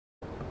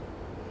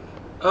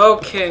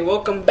Okay,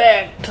 welcome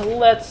back to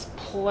Let's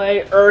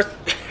Play Earth.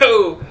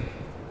 Oh,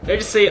 did I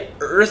just say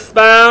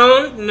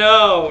Earthbound?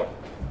 No,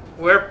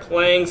 we're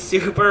playing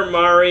Super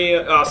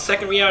Mario.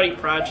 Second Reality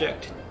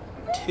Project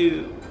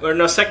 2, or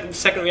no,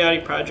 Second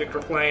Reality Project.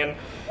 We're playing.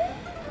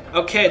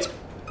 Okay, it's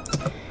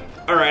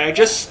all right. I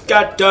just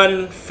got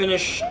done.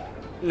 Finished.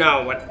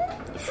 No, what?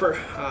 Never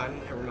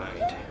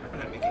mind. I'm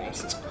not making any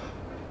sense.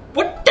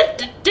 What?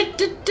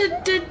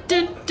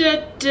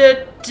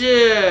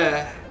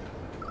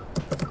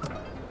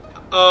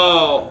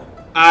 Oh,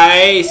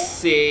 I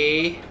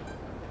see.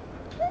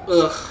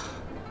 Ugh.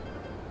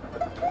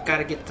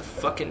 Gotta get the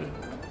fucking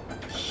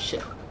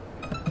shit.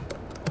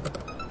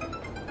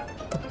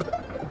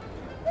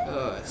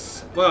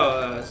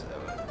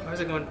 Why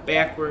is it going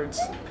backwards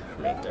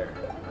from right there?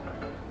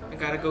 I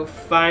gotta go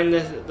find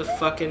the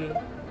fucking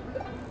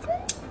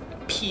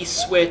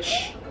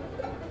P-switch.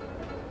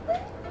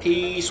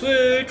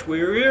 P-switch,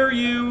 where are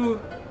you?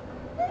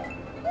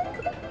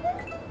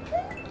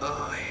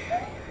 Oh,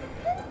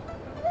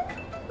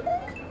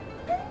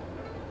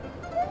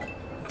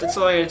 that's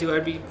all I gotta do.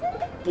 I'd be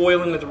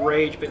boiling with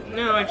rage, but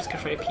no, I just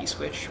gotta find a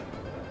P-switch.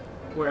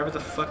 Wherever the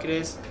fuck it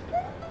is.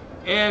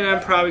 And I'm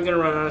probably gonna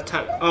run out of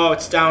time. Oh,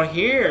 it's down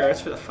here.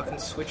 That's where the fucking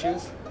switch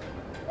is.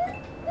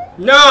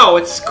 No,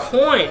 it's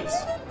coins.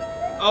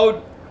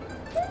 Oh,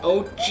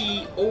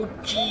 gee. Oh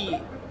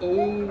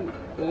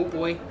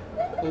boy.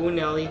 Oh,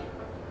 Nelly.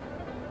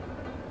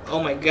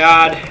 Oh my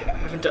god. I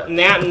haven't done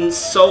that in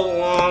so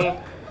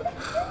long.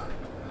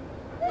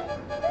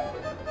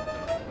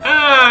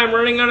 I'm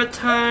running out of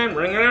time.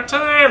 Running out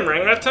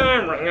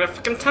of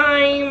fucking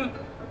time.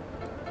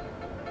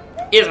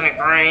 Isn't it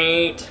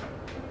great?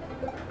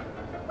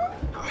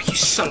 Oh, you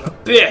son of a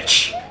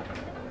bitch.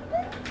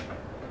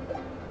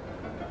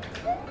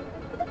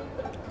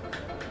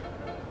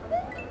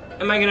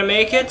 Am I gonna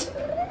make it?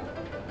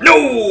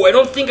 No, I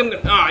don't think I'm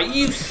gonna. Ah,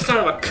 you son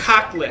of a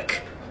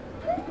cocklick.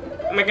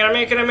 Am I gonna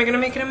make it? Am I gonna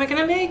make it? Am I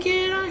gonna make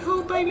it? I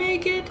hope I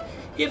make it.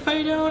 If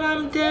I don't,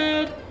 I'm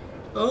dead.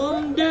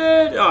 I'm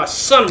dead. Oh,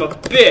 son of a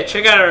bitch.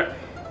 I gotta.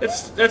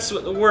 That's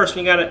the worst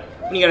when you got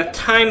a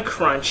time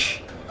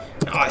crunch.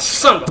 Oh,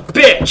 son of a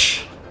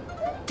bitch.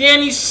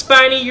 Damn you,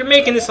 Spiny. You're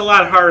making this a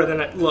lot harder than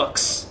it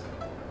looks.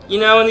 You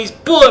know, and these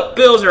bullet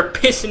bills are gonna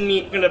piss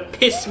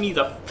me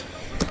the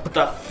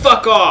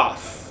fuck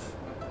off.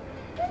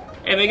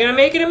 Am I gonna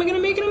make it? Am I gonna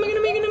make it? Am I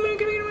gonna make it? Am I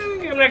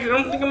gonna make it? I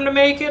don't think I'm gonna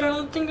make it. I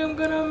don't think I'm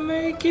gonna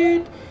make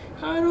it.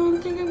 I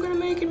don't think I'm gonna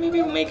make it. Maybe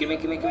I'll make it.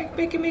 Make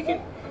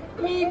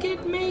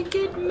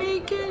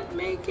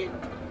it.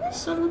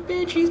 Son of a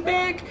bitch, he's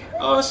back.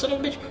 Oh, son of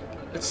a bitch.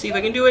 Let's see if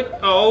I can do it.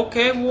 Oh,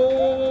 okay.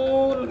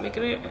 Whoa. Make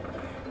it.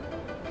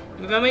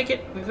 Maybe I'll make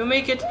it. Maybe I'll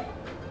make it.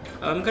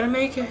 I'm gonna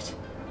make it.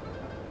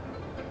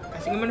 I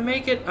think I'm gonna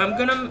make it. I'm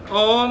gonna.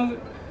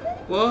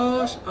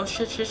 Whoa. Oh,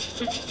 shit.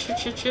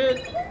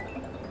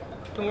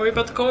 Don't worry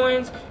about the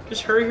coins.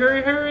 Just hurry,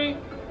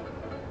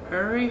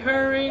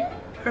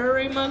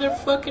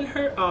 motherfucking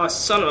hurry. Oh,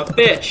 son of a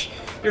bitch.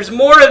 There's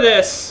more to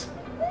this.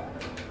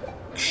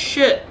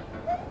 Shit.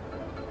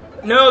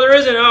 No, there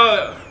isn't.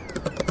 Oh.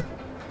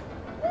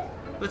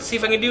 Let's see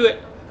if I can do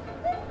it.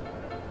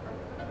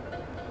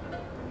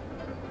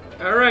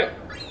 Alright.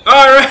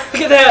 Alright,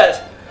 look at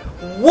that.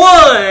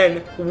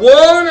 One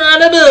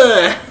on a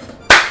bun.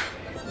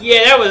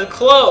 Yeah, that was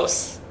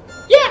close.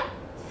 Yeah.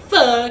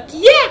 Fuck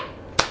yeah.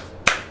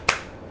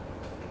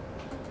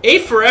 A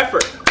for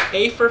effort.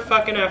 A for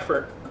fucking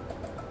effort.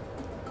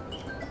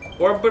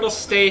 Orbital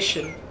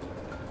station.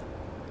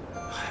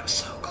 Oh, that was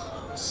so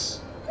close.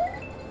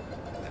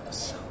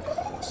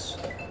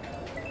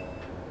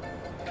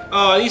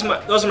 Oh,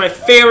 those are my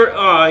favorite.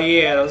 Oh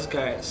yeah, those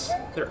guys.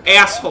 They're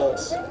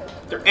assholes.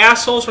 They're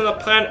assholes from the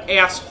planet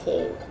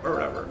Asshole or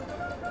whatever.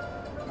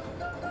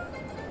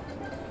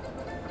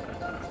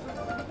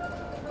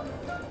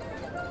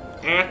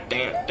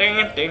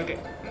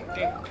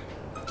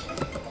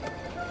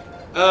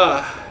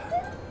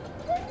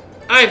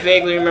 I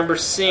vaguely remember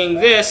seeing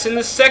this in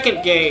the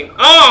second game.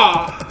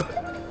 Oh!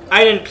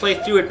 I didn't play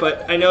through it,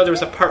 but I know there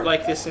was a part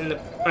like this when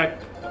I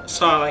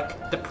saw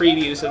like the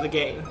previews of the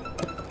game.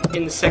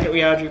 In the Second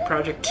Reality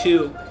Project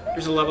 2,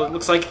 there's a level that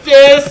looks like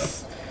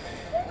this.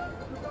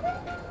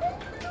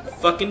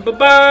 Fucking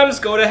Bob-ombs,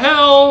 go to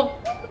hell.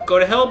 Go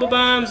to hell,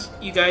 Bob-ombs.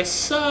 You guys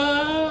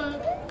suck.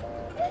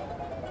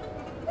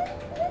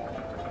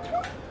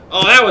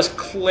 Oh, that was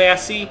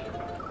classy.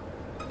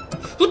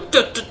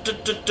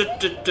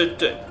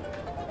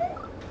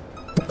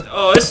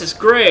 Oh, this is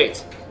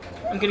great.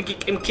 I'm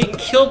getting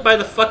killed by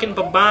the fucking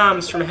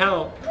Bob-ombs from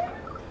hell.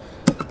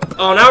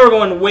 Oh, now we're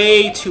going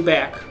way too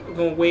back. We're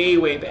going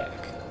way back.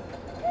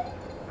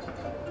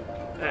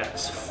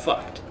 That's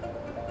fucked.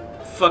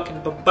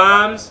 Fucking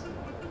Bob-ombs.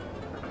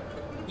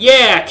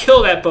 Yeah,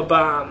 kill that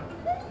Bob-omb.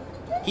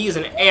 He's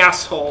an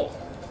asshole.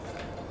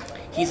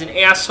 He's an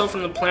asshole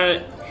from the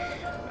planet.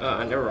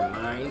 Never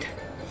mind.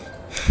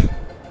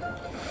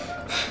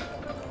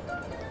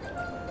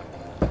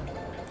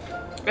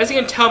 As you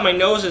can tell, my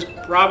nose is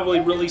probably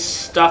really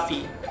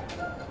stuffy.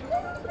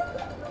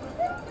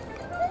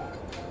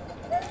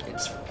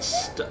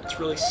 it's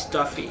really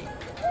stuffy.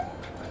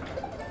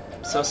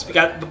 So we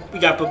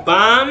got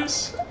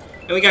bombs,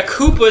 and we got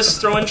Koopas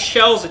throwing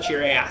shells at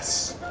your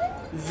ass.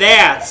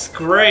 That's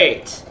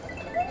great.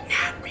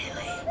 Not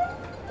really.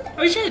 I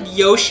wish I had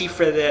Yoshi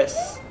for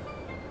this.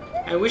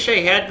 I wish I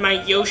had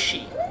my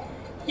Yoshi.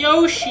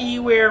 Yoshi,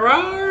 where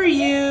are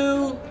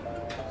you?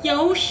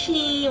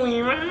 Yoshi,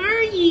 where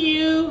are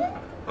you?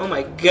 Oh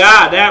my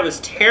god, that was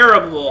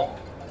terrible.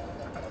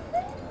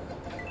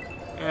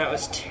 That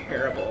was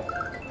terrible.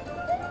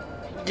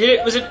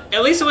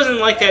 At least it wasn't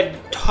like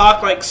that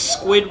talk like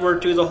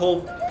Squidward through the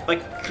whole,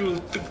 like, through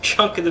the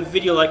chunk of the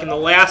video like in the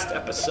last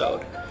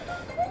episode.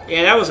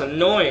 Yeah, that was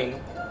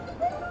annoying.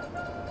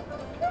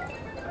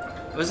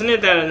 Wasn't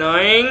it that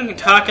annoying?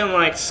 Talking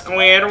like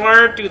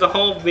Squidward through the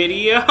whole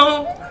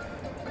video?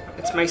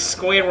 It's my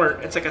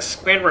Squidward. It's like a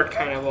Squidward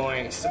kind of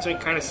voice. That's what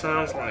it kind of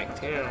sounds like,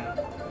 too.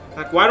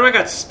 Like, why do I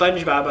got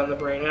SpongeBob on the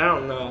brain? I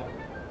don't know.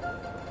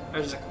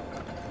 I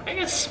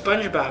got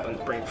SpongeBob on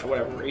the brain for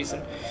whatever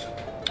reason.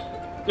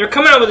 They're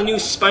coming out with a new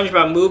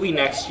SpongeBob movie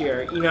next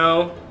year, you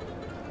know?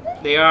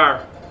 They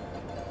are.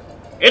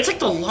 It's like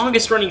the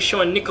longest running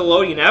show on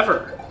Nickelodeon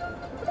ever.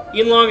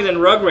 Even longer than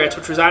Rugrats,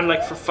 which was on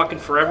like for fucking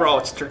forever. Oh,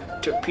 it's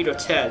Torpedo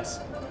Ted's.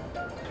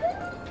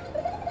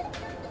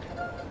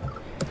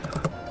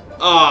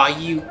 Aw,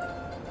 you...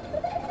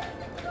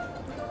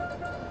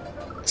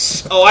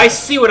 Oh, I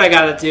see what I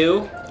gotta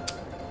do.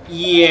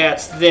 Yeah,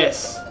 it's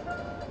this.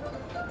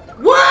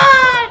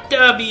 What?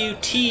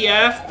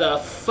 WTF, the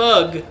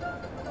fug.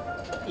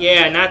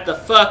 Yeah, not the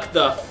fuck,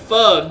 the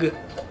fug.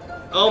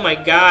 Oh my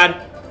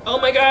god. Oh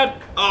my god.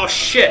 Oh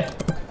shit.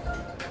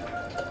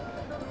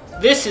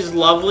 This is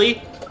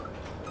lovely.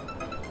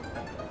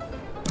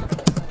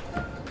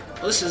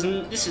 Well, this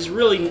is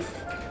really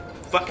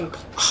fucking...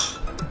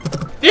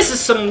 This is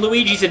some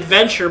Luigi's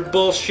Adventure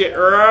bullshit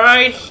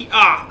right here.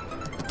 Ah.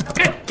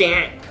 God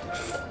damn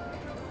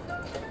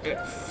it.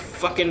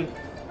 Fucking...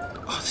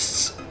 Oh,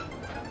 this is...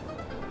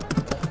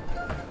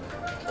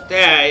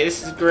 Yeah,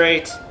 this is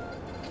great.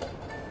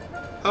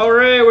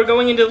 Alright, we're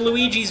going into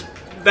Luigi's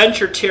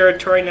Adventure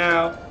territory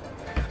now.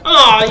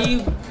 Aw,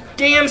 you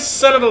damn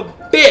son of a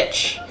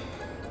bitch!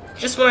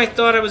 Just when I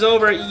thought I was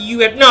over it, you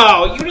had...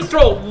 No, you just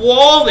throw a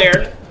wall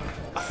there.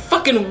 A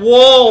fucking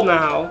wall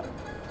now.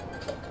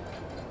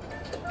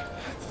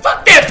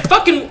 Fuck that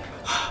fucking...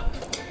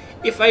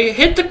 If I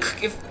hit the...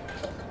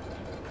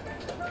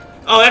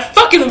 Oh, that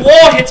fucking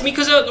wall hits me,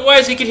 because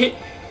otherwise it could hit...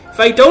 If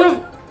I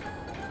don't...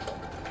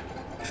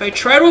 If I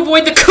try to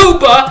avoid the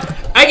Koopa,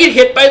 I get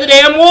hit by the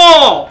damn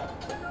wall!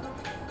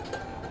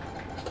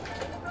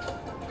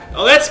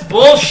 Oh, that's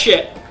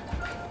bullshit.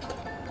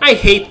 I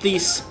hate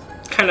these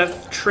kind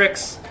of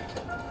tricks.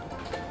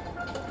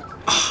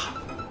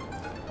 Oh.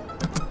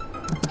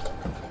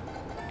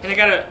 And I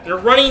got a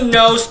runny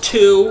nose,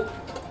 too.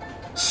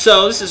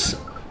 So, this is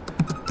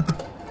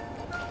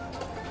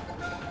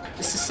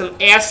some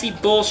assy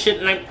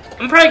bullshit, and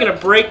I'm probably gonna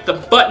break the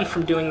button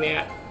from doing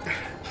that.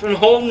 From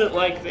holding it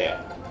like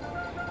that.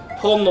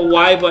 Holding the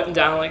Y button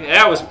down like that.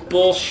 That was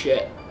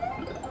bullshit.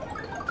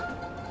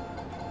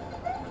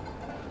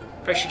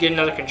 I should get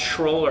another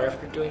controller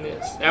after doing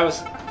this. That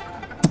was...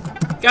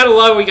 Gotta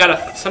love we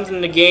got something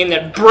in the game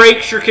that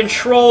breaks your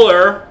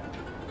controller.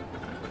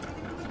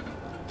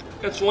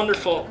 That's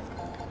wonderful.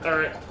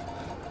 Alright.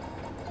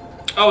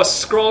 Oh, a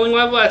scrolling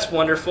level? That's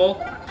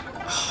wonderful.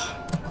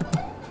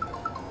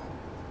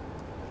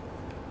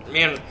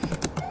 Man,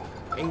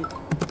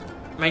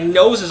 my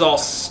nose is all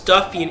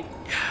stuffy and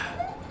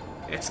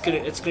it's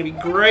gonna be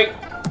great.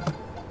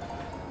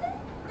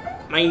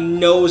 My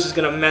nose is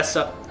gonna mess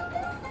up.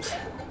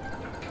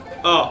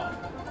 Oh,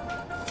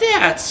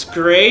 that's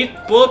great.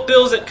 Bullet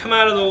bills that come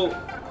out of the...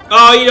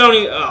 Oh, you don't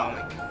even... Oh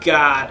my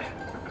god.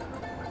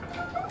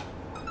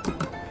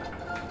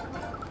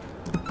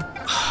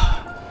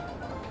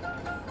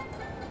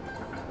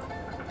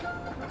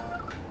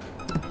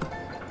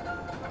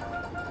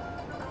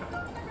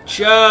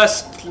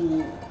 Just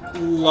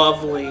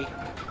lovely.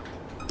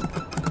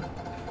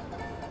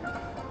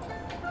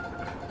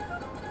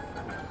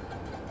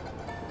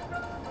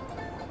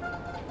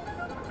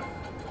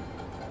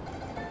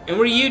 And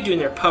what are you doing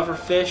there,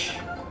 pufferfish?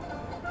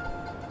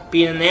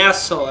 Being an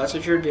asshole, that's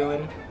what you're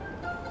doing.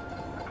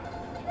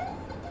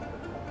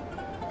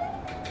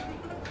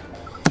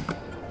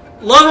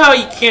 Love how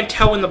you can't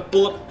tell when the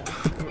bullet...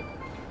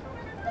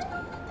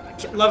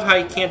 Love how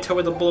you can't tell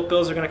where the bullet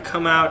bills are gonna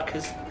come out,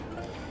 because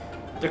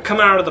they're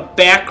coming out of the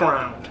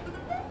background.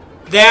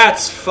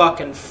 That's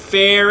fucking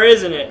fair,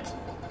 isn't it?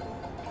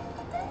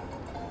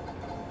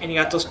 And you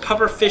got those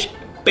pufferfish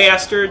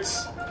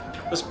bastards.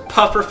 Those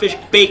pufferfish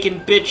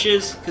bacon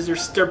bitches, because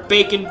they're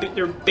bacon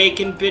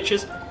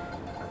bitches.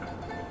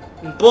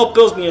 And Bullet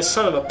Bill's being a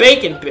son of a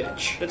bacon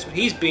bitch. That's what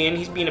he's being.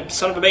 He's being a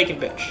son of a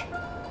bacon bitch.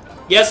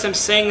 Yes, I'm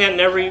saying that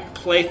in every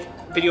play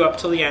video up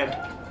till the end.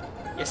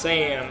 Yes, I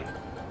am.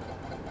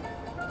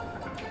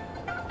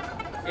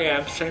 Yeah,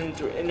 I'm saying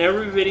in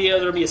every video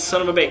there'll be a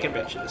son of a bacon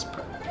bitch in this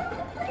part.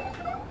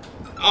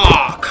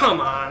 Aw,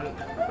 come on.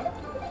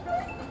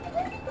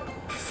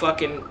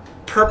 Fucking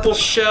purple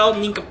shell,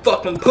 Ninka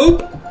fucking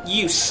poop.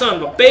 You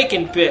son of a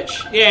bacon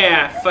bitch.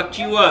 Yeah, fucked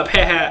you up.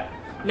 Haha.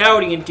 Now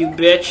what are you gonna do,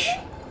 bitch?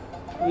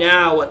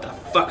 Now what the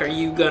fuck are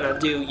you gonna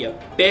do, you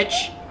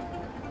bitch?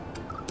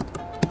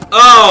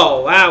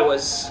 Oh, that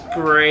was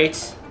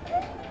great.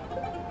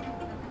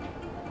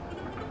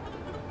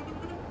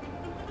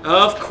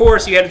 Of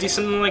course you had to do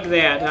something like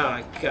that. Oh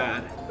my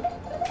god.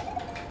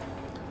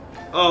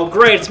 Oh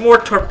great, it's more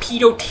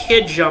Torpedo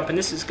Ted jump, and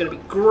this is gonna be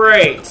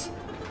great.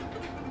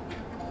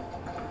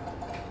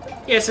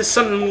 Yeah, this is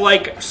something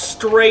like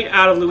straight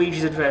out of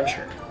Luigi's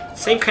Adventure.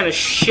 Same kind of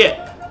shit.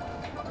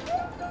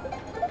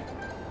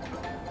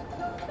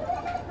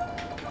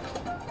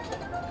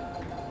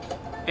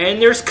 And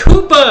there's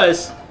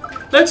Koopas!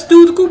 Let's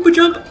do the Koopa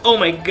jump! Oh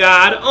my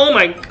god, oh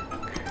my...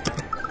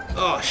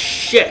 Oh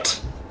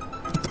shit.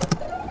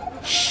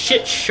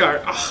 Shit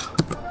shark. Oh.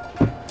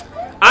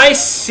 I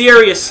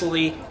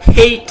seriously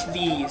hate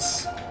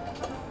these.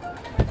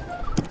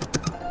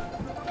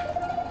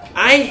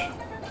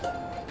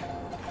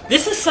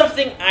 This is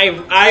something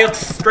I'll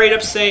straight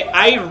up say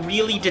I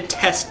really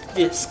detest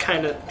this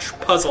kind of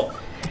puzzle.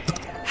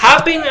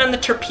 Hopping on the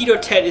Torpedo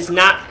Ted is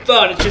not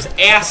fun, it's just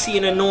assy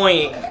and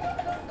annoying.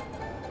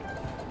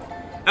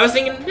 I was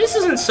thinking, this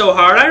isn't so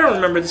hard, I don't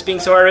remember this being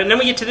so hard, and then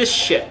we get to this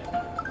shit.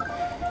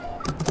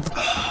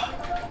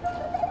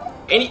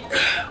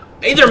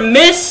 Either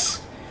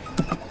miss,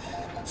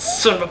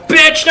 son of a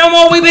bitch, now I'm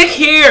all the way back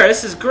here.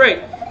 This is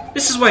great.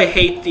 This is why I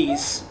hate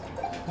these.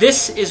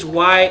 This is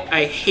why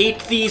I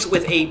hate these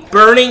with a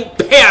burning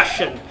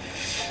passion.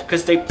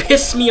 Because they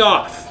piss me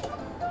off.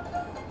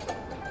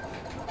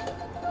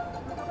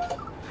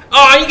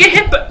 Oh, you get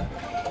hit, but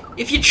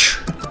if you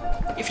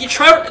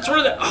try, it's one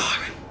of the. Oh.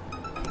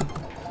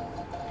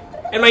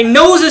 And my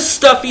nose is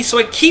stuffy, so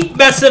I keep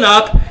messing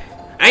up.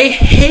 I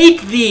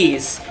hate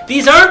these.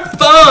 These aren't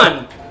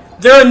fun.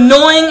 They're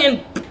annoying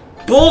and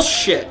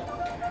bullshit.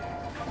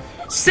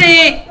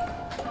 See,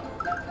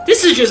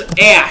 this is just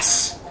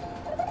ass.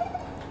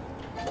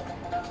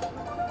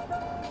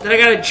 Then I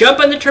gotta jump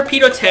on the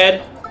Torpedo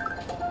Ted.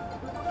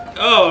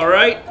 Oh,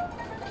 alright.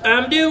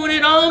 I'm doing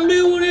it, I'm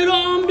doing it,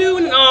 I'm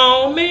doing it.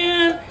 Oh,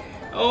 man.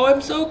 Oh,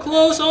 I'm so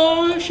close.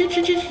 Oh, shit.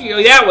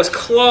 Oh, that was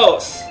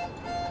close.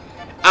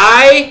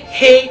 I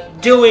hate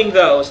doing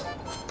those.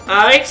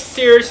 I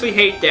seriously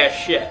hate that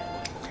shit.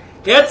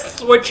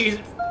 That's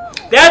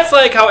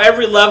like how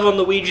every level in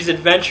Luigi's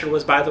Adventure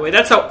was, by the way.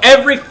 That's how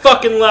every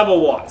fucking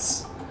level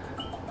was.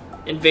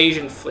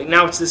 Invasion Fleet.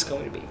 Now what's this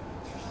going to be?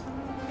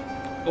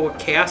 Oh, a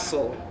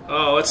castle.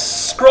 Oh, it's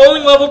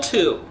scrolling level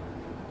 2.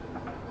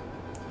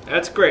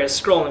 That's great, a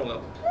scrolling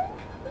level.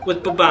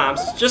 With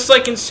bombs. Just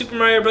like in Super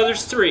Mario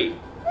Bros. 3.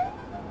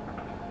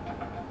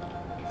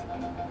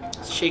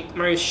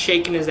 Mario's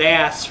shaking his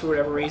ass for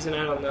whatever reason,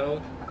 I don't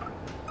know.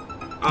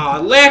 Aw,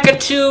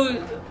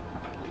 Lakitu!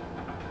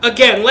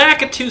 Again,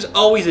 Lakitu's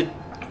always a...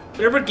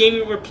 Whatever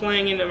game we're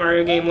playing in a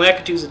Mario game,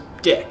 Lakitu's a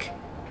dick.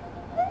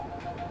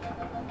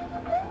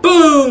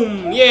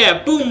 Boom!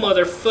 Yeah, boom,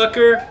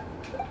 motherfucker!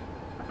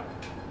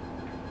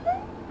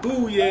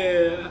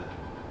 Booyah!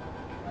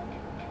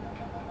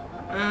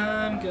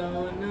 I'm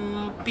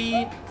gonna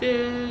beat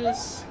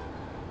this.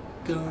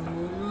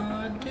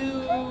 Gonna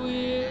do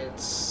it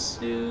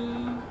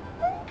soon.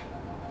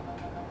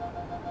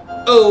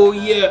 Oh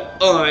yeah,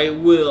 I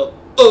will.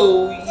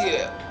 Oh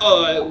yeah,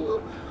 I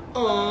will.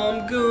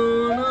 I'm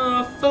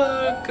gonna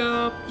fuck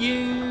up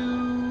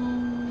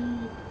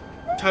you.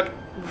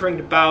 Referring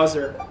to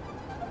Bowser.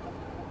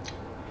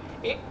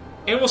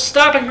 And we'll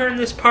stop here in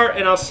this part,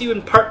 and I'll see you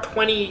in part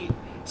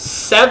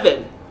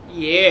 27.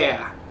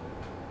 Yeah.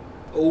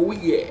 Oh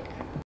yeah.